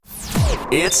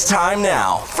It's time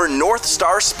now for North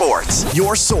Star Sports,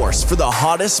 your source for the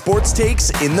hottest sports takes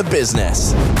in the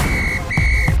business.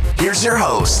 Here's your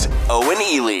host, Owen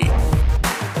Ely.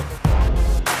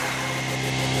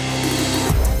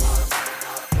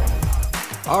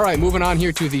 All right, moving on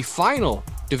here to the final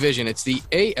division. It's the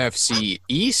AFC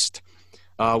East.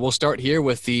 We'll start here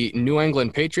with the New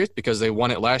England Patriots because they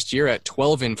won it last year at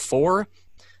 12-4.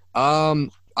 I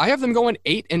have them going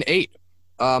 8-8.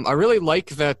 I really like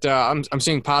that. I'm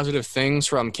seeing positive things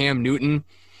from Cam Newton.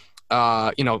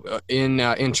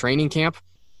 In training camp.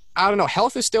 I don't know.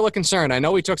 Health is still a concern. I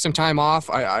know he took some time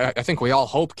off. I think we all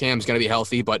hope Cam's going to be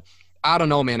healthy, but I don't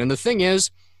know, man. And the thing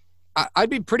is, I'd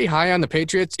be pretty high on the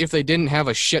Patriots if they didn't have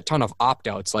a shit ton of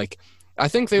opt-outs. Like, I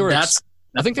think they were.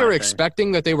 I think they were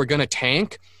expecting that they were going to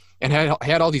tank and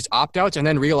had all these opt-outs, and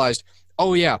then realized,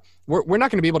 oh yeah, we're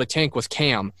not going to be able to tank with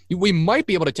Cam. We might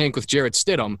be able to tank with Jarrett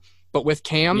Stidham. But with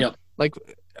Cam,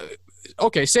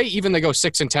 okay, say even they go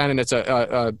 6-10 and it's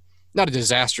a not a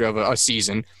disaster of a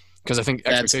season because I think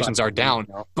expectations are down.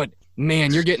 But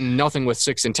man, you're getting nothing with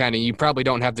 6-10, and you probably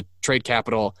don't have the trade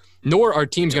capital. Nor are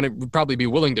teams going to probably be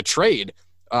willing to trade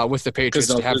with the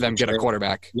Patriots to have them get a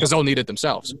quarterback because they'll need it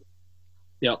themselves.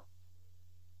 Yep.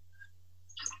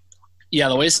 Yeah,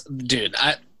 the ways, dude.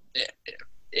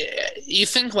 You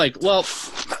think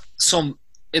so.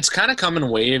 It's kind of come in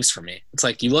waves for me. It's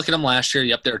like you look at them last year,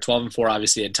 they were 12-4,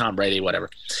 obviously had Tom Brady, whatever.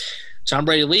 Tom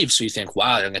Brady leaves, so you think,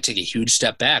 wow, they're going to take a huge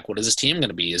step back. What is this team going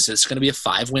to be? Is this going to be a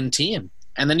 5-win team?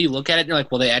 And then you look at it and you're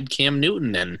like, well, they had Cam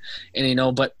Newton and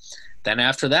but then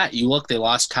after that, you look, they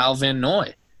lost Kyle Van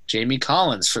Noy, Jamie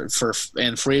Collins for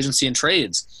free agency and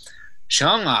trades.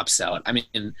 Chung opts out. I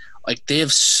mean, like they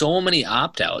have so many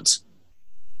opt-outs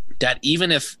that even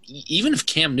if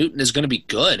Cam Newton is going to be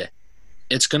good,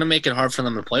 it's going to make it hard for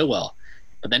them to play well.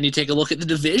 But then you take a look at the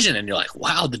division, and you're like,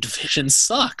 wow, the division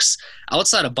sucks.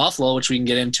 Outside of Buffalo, which we can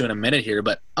get into in a minute here,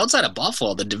 but outside of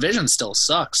Buffalo, the division still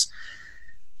sucks.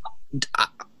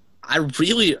 I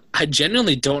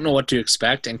genuinely don't know what to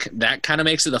expect, and that kind of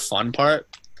makes it the fun part.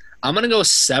 I'm going to go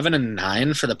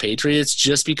 7-9 for the Patriots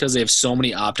just because they have so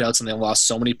many opt-outs and they've lost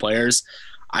so many players.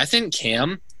 I think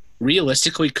Cam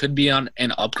realistically could be on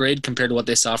an upgrade compared to what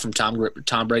they saw from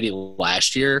Tom Brady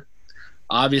last year.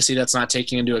 Obviously, that's not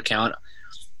taking into account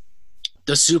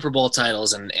the Super Bowl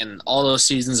titles and all those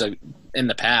seasons in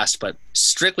the past. But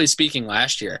strictly speaking,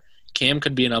 last year, Cam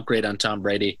could be an upgrade on Tom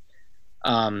Brady.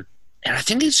 And I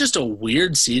think it's just a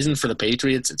weird season for the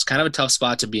Patriots. It's kind of a tough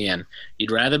spot to be in.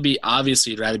 You'd rather be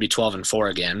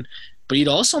 12-4 again, but you'd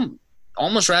also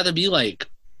almost rather be like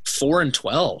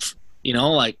 4-12.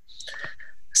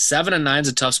 7-9 is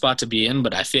a tough spot to be in,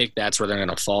 but I feel like that's where they're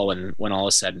going to fall when all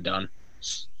is said and done.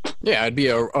 Yeah, it'd be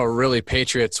a really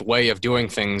Patriots way of doing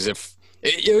things. If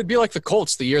it would be like the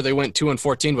Colts the year they went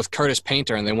 2-14 with Curtis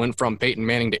Painter, and they went from Peyton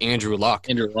Manning to Andrew Luck.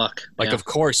 Of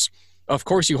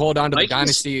course, you hold on to the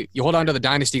dynasty. You hold on to the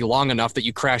dynasty long enough that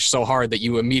you crash so hard that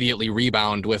you immediately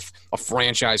rebound with a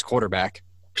franchise quarterback.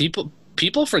 People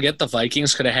forget the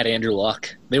Vikings could have had Andrew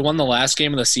Luck. They won the last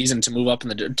game of the season to move up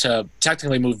to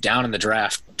technically move down in the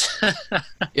draft.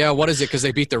 Yeah, what is it? Because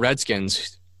they beat the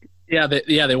Redskins. Yeah,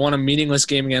 they won a meaningless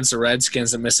game against the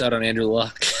Redskins and missed out on Andrew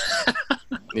Luck.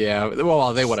 Yeah,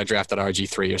 well, they would have drafted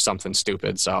RG3 or something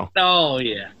stupid. So. Oh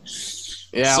yeah.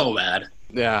 So bad.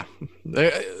 Yeah,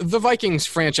 the Vikings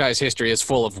franchise history is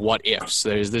full of what ifs.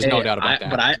 There's no doubt about that.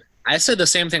 But I said the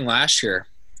same thing last year.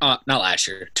 Not last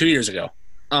year, 2 years ago.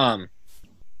 I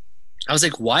was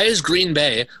like, why is Green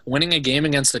Bay winning a game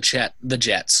against the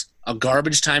Jets? A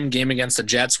garbage time game against the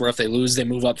Jets where if they lose, they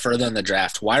move up further in the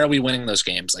draft. Why are we winning those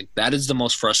games? Like, that is the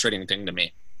most frustrating thing to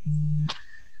me.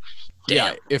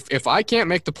 Damn. Yeah, if I can't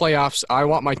make the playoffs, I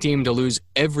want my team to lose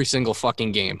every single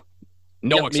fucking game.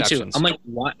 No exceptions. Me too.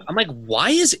 I'm like,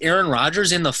 why is Aaron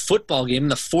Rodgers in the football game in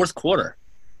the fourth quarter?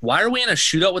 Why are we in a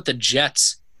shootout with the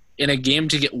Jets in a game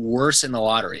to get worse in the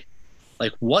lottery?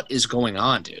 Like, what is going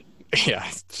on, dude? Yeah,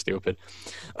 stupid.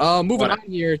 Moving on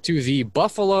here to the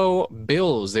Buffalo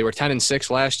Bills. They were 10-6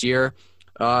 last year.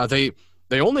 They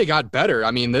only got better.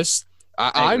 I mean,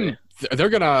 they're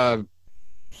gonna.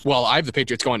 Well, I have the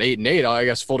Patriots going 8-8. I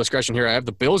guess full discretion here. I have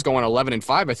the Bills going 11-5.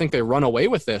 I think they run away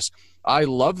with this. I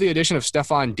love the addition of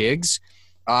Stephon Diggs.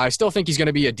 I still think he's going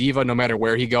to be a diva no matter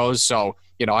where he goes. So,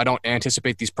 I don't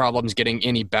anticipate these problems getting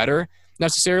any better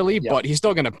necessarily, but he's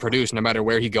still going to produce no matter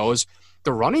where he goes.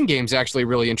 The running game's actually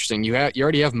really interesting. You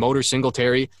already have Motor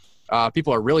Singletary.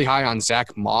 People are really high on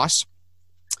Zach Moss.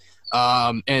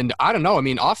 And I don't know. I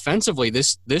mean, offensively,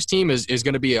 this team is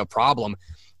going to be a problem.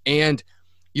 And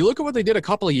you look at what they did a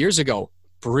couple of years ago.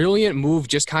 Brilliant move,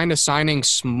 just kind of signing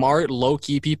smart,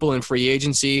 low-key people in free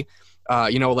agency.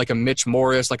 like a Mitch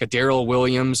Morris, like a Darrell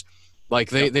Williams. Like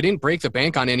they didn't break the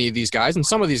bank on any of these guys, and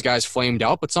some of these guys flamed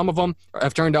out, but some of them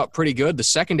have turned out pretty good. The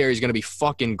secondary is going to be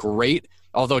fucking great,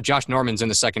 although Josh Norman's in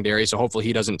the secondary, so hopefully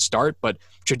he doesn't start. But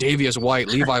Tre'Davious White,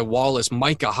 Levi Wallace,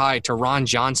 Micah Hyde, Teron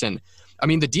Johnson. I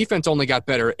mean, the defense only got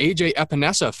better. AJ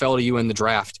Epinesa fell to you in the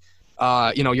draft.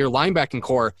 Your linebacking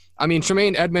core. I mean,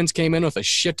 Tremaine Edmonds came in with a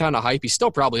shit ton of hype. He's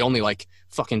still probably only like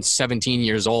fucking 17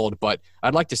 years old, but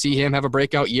I'd like to see him have a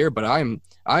breakout year. But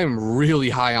I'm really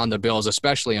high on the Bills,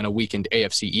 especially in a weakened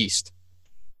AFC East.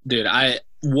 Dude, I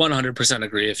 100%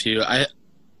 agree with you.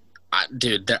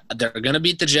 Dude, they're going to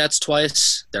beat the Jets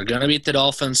twice. They're going to beat the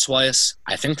Dolphins twice.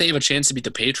 I think they have a chance to beat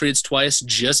the Patriots twice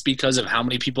just because of how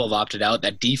many people have opted out.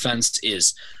 That defense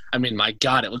is, I mean, my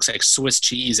God, it looks like Swiss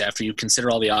cheese after you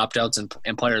consider all the opt-outs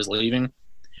and players leaving.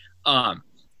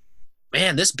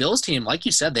 Man, this Bills team, like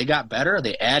you said, they got better.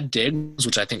 They add Diggs,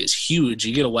 which I think is huge.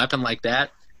 You get a weapon like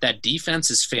that. That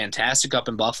defense is fantastic up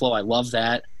in Buffalo. I love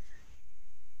that.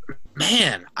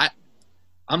 Man,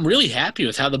 I'm really happy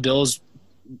with how the Bills –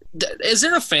 is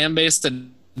there a fan base that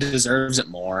deserves it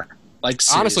more? Like,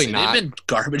 seriously, honestly, not. They've been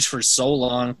garbage for so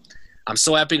long. I'm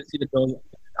so happy to see the Bills.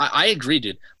 I agree,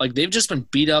 dude. Like, they've just been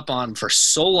beat up on for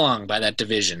so long by that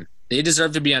division. They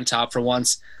deserve to be on top for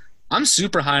once. I'm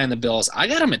super high on the Bills. I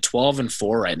got them at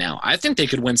 12-4 right now. I think they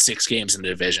could win 6 games in the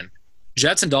division.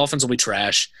 Jets and Dolphins will be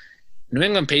trash. New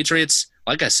England Patriots,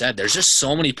 like I said, there's just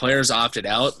so many players opted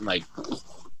out. Like,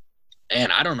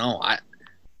 and I don't know.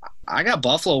 I got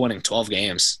Buffalo winning 12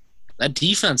 games. That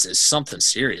defense is something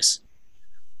serious.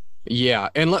 Yeah,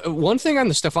 and one thing on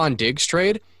the Stephon Diggs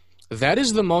trade, that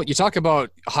is the most – you talk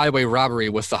about highway robbery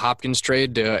with the Hopkins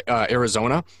trade to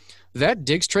Arizona. That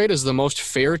Diggs trade is the most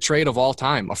fair trade of all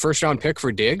time. A first-round pick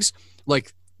for Diggs.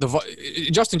 Like,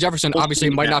 Justin Jefferson obviously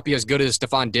might not be as good as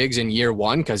Stephon Diggs in year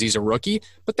one because he's a rookie,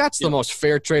 but that's the most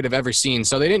fair trade I've ever seen.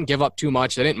 So they didn't give up too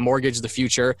much. They didn't mortgage the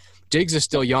future. Diggs is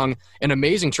still young. An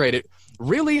amazing trade. It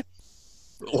really –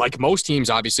 like most teams,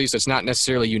 obviously, so it's not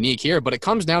necessarily unique here, but it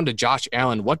comes down to Josh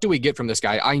Allen. What do we get from this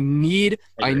guy? I need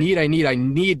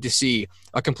to see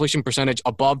a completion percentage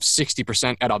above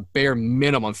 60% at a bare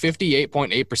minimum,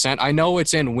 58.8%. I know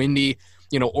it's in windy,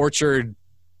 Orchard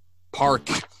Park,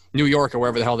 New York, or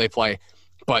wherever the hell they play,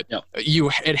 but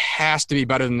it has to be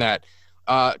better than that.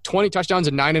 20 touchdowns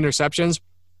and 9 interceptions.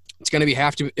 It's going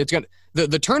to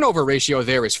the turnover ratio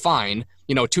there is fine.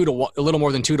 2 to 1, a little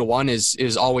more than 2 to 1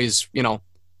 is always,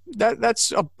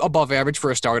 that's above average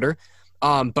for a starter.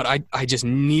 But I just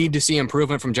need to see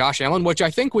improvement from Josh Allen, which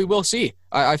I think we will see.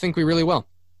 I think we really will.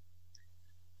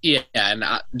 Yeah, and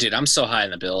dude, I'm so high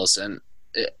in the Bills, and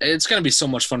it's going to be so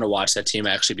much fun to watch that team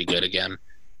actually be good again.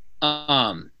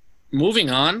 Moving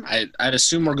on, I'd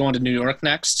assume we're going to New York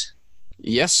next.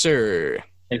 Yes, sir.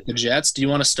 Take the Jets. Do you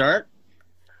want to start?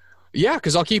 Yeah,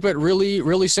 because I'll keep it really,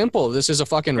 really simple. This is a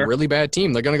fucking really bad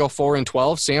team. They're going to go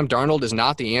 4-12. Sam Darnold is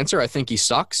not the answer. I think he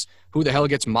sucks. Who the hell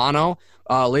gets mono?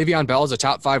 Le'Veon Bell is a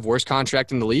top 5 worst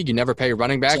contract in the league. You never pay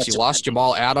running backs. You lost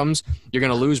Jamal Adams. You're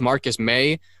going to lose Marcus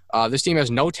May. This team has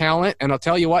no talent. And I'll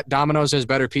tell you what, Domino's has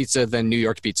better pizza than New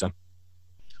York pizza.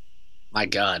 My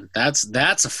God, that's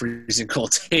a freezing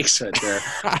cold takes right there.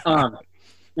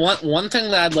 One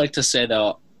thing that I'd like to say,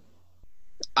 though,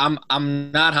 I'm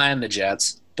not high on the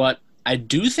Jets. But I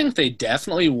do think they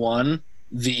definitely won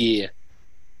the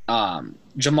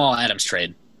Jamal Adams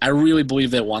trade. I really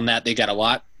believe they won that. They got a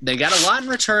lot. They got a lot in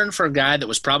return for a guy that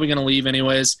was probably going to leave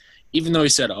anyways. Even though he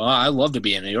said, "Oh, I love to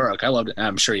be in New York. I love it."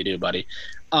 I'm sure you do, buddy.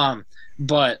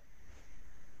 But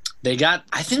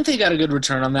I think they got a good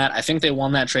return on that. I think they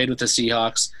won that trade with the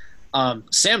Seahawks.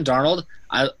 Sam Darnold,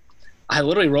 I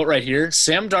literally wrote right here: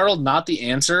 Sam Darnold, not the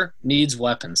answer, needs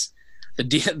weapons. The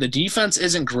defense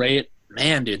isn't great.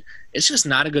 Man, dude, it's just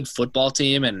not a good football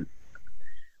team, and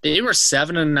they were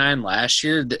 7-9 last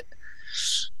year.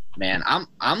 Man,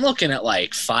 I'm looking at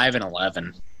like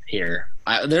 5-11 here.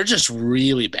 They're just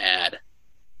really bad.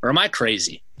 Or am I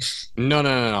crazy?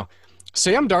 No.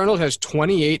 Sam Darnold has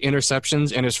 28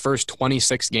 interceptions in his first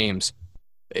 26 games.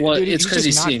 Well, it's because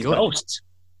he's seeing ghosts.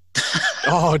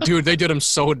 Oh, dude, they did him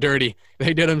so dirty.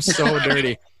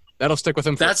 That'll stick with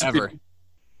him forever.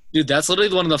 Dude, that's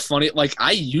literally one of the funny. Like,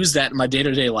 I use that in my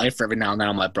day-to-day life every now and then.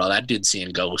 I'm like, bro, that dude's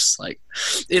seeing ghosts. Like,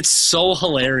 it's so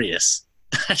hilarious.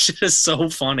 That shit is so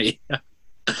funny.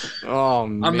 Oh,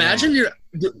 man. Imagine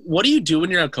what do you do when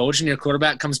you're a coach and your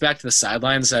quarterback comes back to the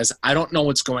sideline and says, I don't know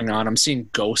what's going on. I'm seeing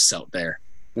ghosts out there.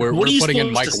 We're putting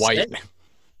in Mike White.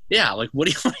 Yeah, like, what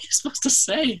are you supposed to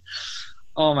say?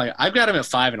 Oh, my God. I've got them at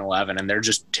 5-11, and they're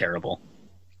just terrible.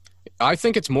 I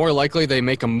think it's more likely they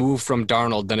make a move from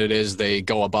Darnold than it is they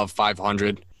go above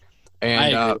 500. And I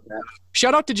agree with that.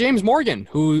 shout out to James Morgan,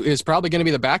 who is probably going to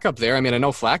be the backup there. I mean, I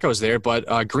know Flacco's there,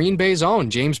 but Green Bay's own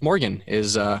James Morgan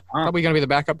is probably going to be the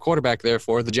backup quarterback there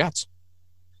for the Jets.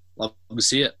 Love to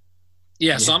see it.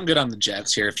 Yeah, so I'm good on the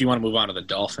Jets here. If you want to move on to the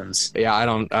Dolphins. Yeah, I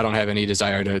don't have any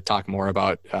desire to talk more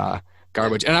about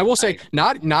garbage. And I will say,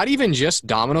 not even just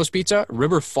Domino's Pizza,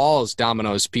 River Falls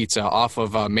Domino's Pizza off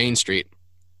of Main Street.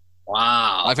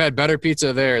 Wow. I've had better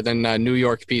pizza there than New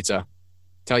York pizza.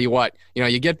 Tell you what,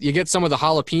 you get some of the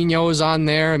jalapenos on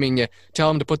there. I mean, you tell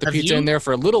them to put the pizza in there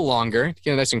for a little longer,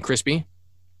 get it nice and crispy.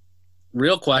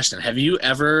 Real question: have you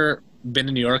ever been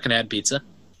to New York and had pizza?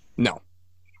 No,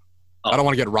 Oh. I don't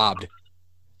want to get robbed.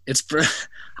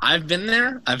 I've been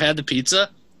there. I've had the pizza.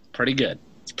 Pretty good.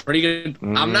 It's pretty good.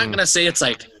 I'm not gonna say it's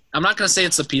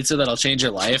the pizza that'll change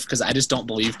your life because I just don't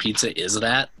believe pizza is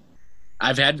that.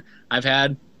 I've had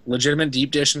legitimate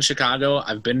deep dish in Chicago.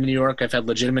 I've been to New York. I've had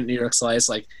legitimate New York slice.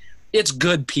 Like, it's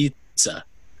good pizza,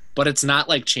 but it's not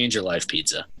like change your life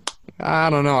pizza. I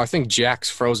don't know. I think Jack's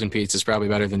frozen pizza is probably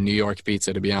better than New York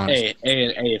pizza, to be honest.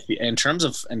 Hey, in terms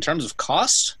of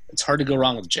cost, it's hard to go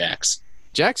wrong with Jack's.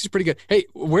 Jack's is pretty good. Hey,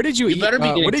 where did you eat?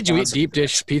 Where did you eat deep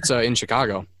dish pizza in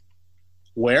Chicago?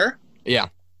 Where? Yeah.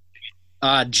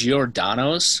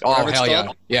 Giordano's. Oh hell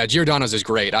yeah, yeah. Giordano's is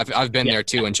great. I've been there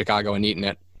too in Chicago and eaten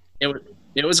it.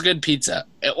 It was good pizza.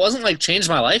 It wasn't like changed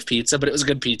my life pizza, but it was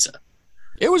good pizza.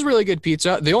 It was really good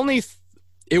pizza.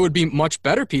 It would be much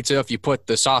better pizza if you put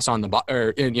the sauce on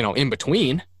in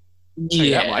between.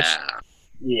 Yeah.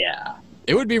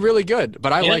 It would be really good,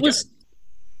 but I like it.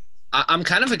 I'm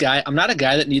kind of a guy. I'm not a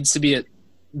guy that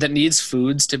needs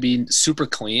foods to be super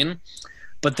clean,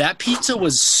 but that pizza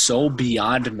was so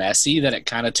beyond messy that it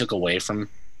kind of took away from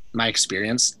my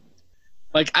experience.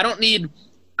 Like, I don't need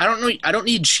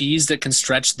cheese that can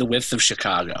stretch the width of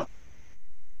Chicago.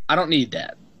 I don't need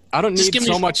that. I don't need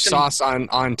so much sauce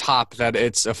on top that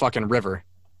it's a fucking river.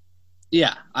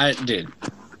 Yeah,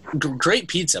 great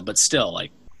pizza, but still,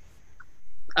 like,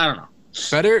 I don't know.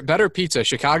 Better pizza,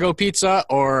 Chicago pizza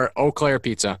or Eau Claire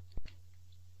pizza?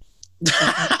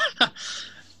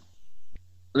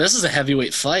 This is a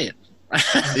heavyweight fight.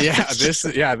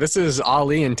 This is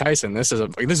Ali and Tyson. This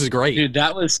is great. Dude,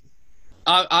 that was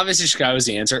obviously Chicago's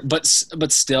the answer, but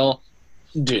still,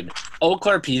 dude, Eau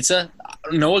Claire pizza,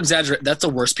 no exaggerate, that's the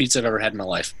worst pizza I've ever had in my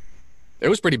life. It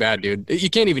was pretty bad, dude. You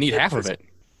can't even eat half of it.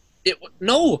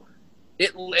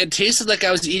 It tasted like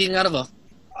I was eating out of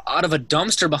a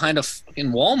dumpster behind a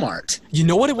fucking Walmart. You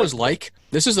know what it was like?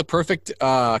 This is the perfect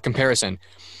comparison.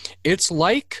 It's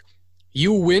like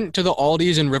you went to the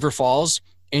Aldi's in River Falls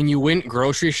and you went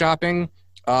grocery shopping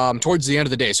towards the end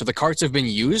of the day. So the carts have been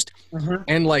used,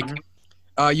 and like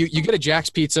you get a Jack's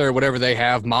Pizza or whatever they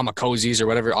have, Mama Cozy's or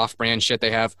whatever off-brand shit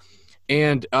they have,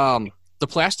 and the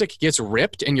plastic gets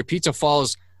ripped and your pizza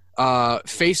falls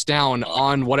face down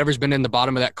on whatever's been in the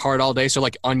bottom of that cart all day. So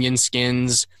like onion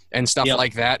skins and stuff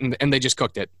like that, and they just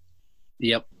cooked it.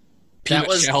 Yep.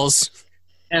 Peanut shells.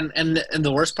 And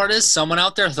the worst part is someone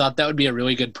out there thought that would be a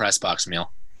really good press box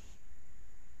meal.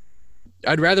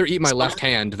 I'd rather eat my left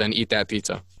hand than eat that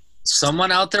pizza.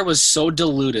 Someone out there was so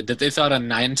deluded that they thought a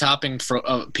 9-topping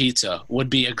pizza would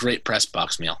be a great press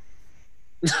box meal.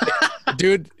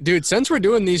 Dude, since we're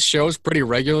doing these shows pretty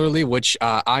regularly, which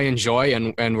I enjoy,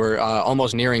 and we're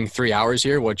almost nearing 3 hours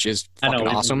here, which is fucking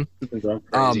awesome.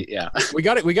 Yeah, we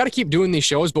got to keep doing these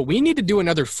shows, but we need to do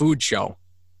another food show.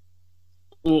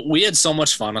 We had so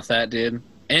much fun with that, dude.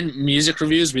 And music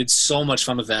reviews, we had so much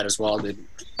fun with that as well, dude.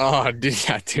 Oh, dude.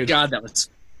 God,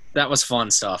 that was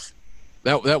fun stuff.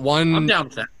 That one. I'm down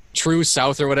with that. True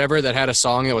South or whatever that had a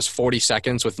song that was 40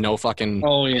 seconds with no fucking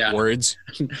words.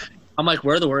 I'm like,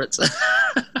 where are the words?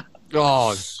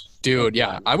 Oh, dude,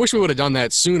 yeah. I wish we would have done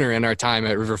that sooner in our time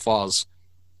at River Falls.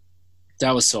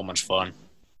 That was so much fun.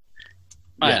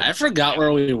 All right, I forgot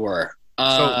where we were.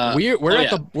 So we're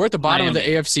at the bottom of the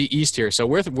AFC East here. So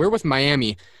we're with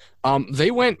Miami.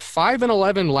 They went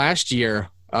 5-11 last year.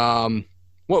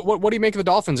 What do you make of the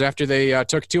Dolphins after they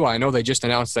took Tua? I know they just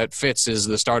announced that Fitz is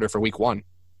the starter for Week 1.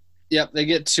 Yep, they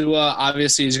get Tua.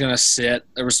 Obviously, he's going to sit.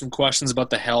 There were some questions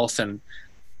about the health, and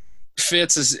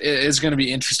Fitz is going to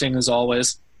be interesting as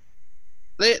always.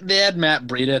 They had Matt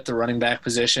Breida at the running back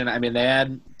position. I mean, they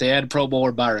had Pro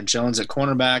Bowler Byron Jones at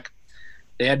cornerback.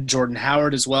 They had Jordan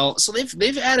Howard as well. So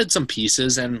they've added some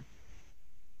pieces, and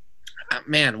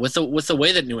man, with the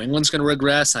way that New England's going to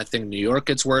regress, I think New York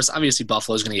gets worse. Obviously,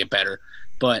 Buffalo's going to get better,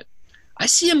 but I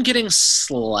see them getting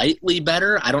slightly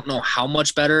better. I don't know how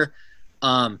much better.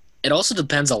 It also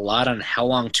depends a lot on how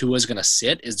long Tua's going to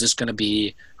sit. Is this going to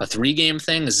be a 3-game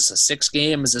thing? Is this a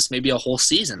 6-game? Is this maybe a whole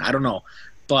season? I don't know.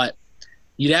 But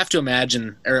you'd have to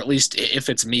imagine, or at least if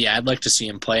it's me, I'd like to see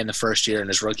him play in the first year in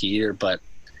his rookie year. But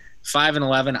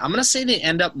 5-11, I'm going to say they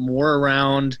end up more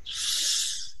around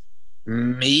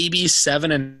maybe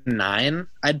 7-9.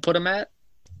 I'd put them at.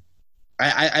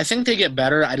 I think they get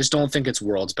better. I just don't think it's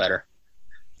worlds better.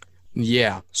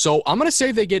 Yeah. So I'm going to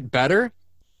say they get better,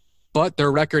 but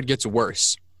their record gets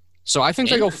worse. So I think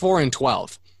they go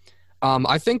 4-12.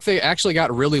 I think they actually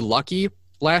got really lucky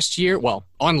last year. Well,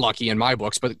 unlucky in my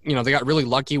books, but they got really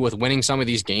lucky with winning some of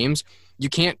these games. You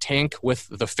can't tank with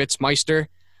the Fitzmeister.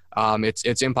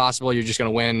 It's impossible. You're just going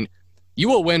to win. You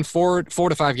will win 4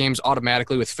 to 5 games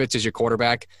automatically with Fitz as your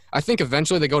quarterback. I think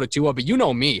eventually they go to Tua, but you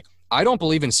know me. I don't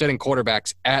believe in sitting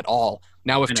quarterbacks at all.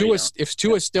 Now, if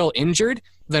Tua is still injured,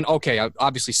 then okay, I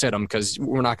obviously sit him because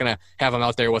we're not going to have him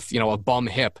out there with a bum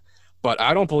hip. But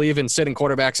I don't believe in sitting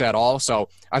quarterbacks at all. So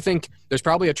I think there's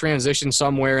probably a transition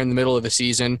somewhere in the middle of the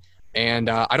season, and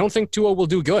I don't think Tua will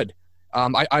do good.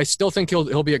 I still think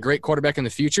he'll be a great quarterback in the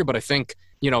future, but I think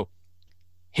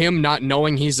him not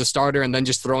knowing he's the starter and then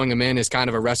just throwing him in is kind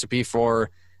of a recipe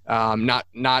for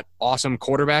not awesome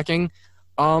quarterbacking.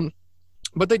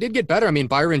 But they did get better. I mean,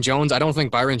 Byron Jones, I don't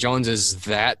think Byron Jones is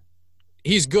that.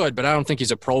 He's good, but I don't think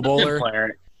he's a Pro Bowler.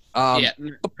 Probably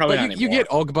but you get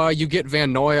Ogba, you get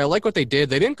Van Noy. I like what they did.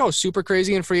 They didn't go super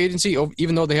crazy in free agency,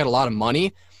 even though they had a lot of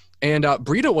money. And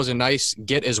Breida was a nice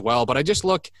get as well. But I just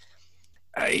look,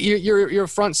 your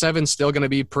front seven's still going to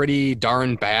be pretty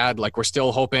darn bad. Like, we're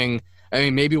still hoping. I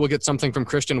mean, maybe we'll get something from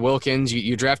Christian Wilkins.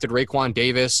 You drafted Raekwon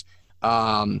Davis.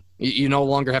 You no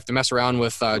longer have to mess around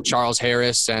with Charles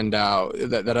Harris and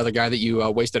that other guy that you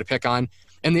wasted a pick on.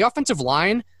 And the offensive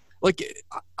line, like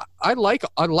I like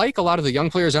a lot of the young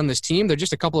players on this team. They're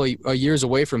just a couple of years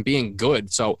away from being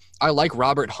good. So I like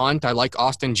Robert Hunt. I like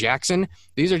Austin Jackson.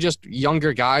 These are just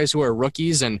younger guys who are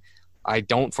rookies, and I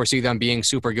don't foresee them being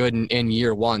super good in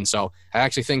year one. So I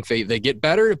actually think they get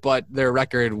better, but their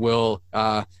record will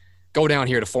go down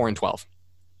here to 4-12.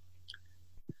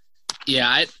 Yeah,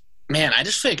 I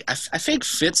just think I think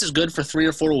Fitz is good for 3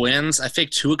 or 4 wins. I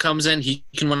think Tua comes in, he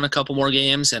can win a couple more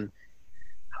games, and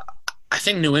I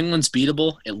think New England's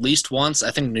beatable at least once.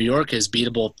 I think New York is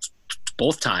beatable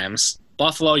both times.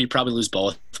 Buffalo, you probably lose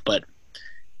both, but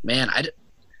man,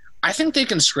 I think they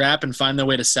can scrap and find their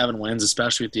way to 7 wins,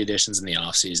 especially with the additions in the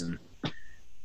offseason.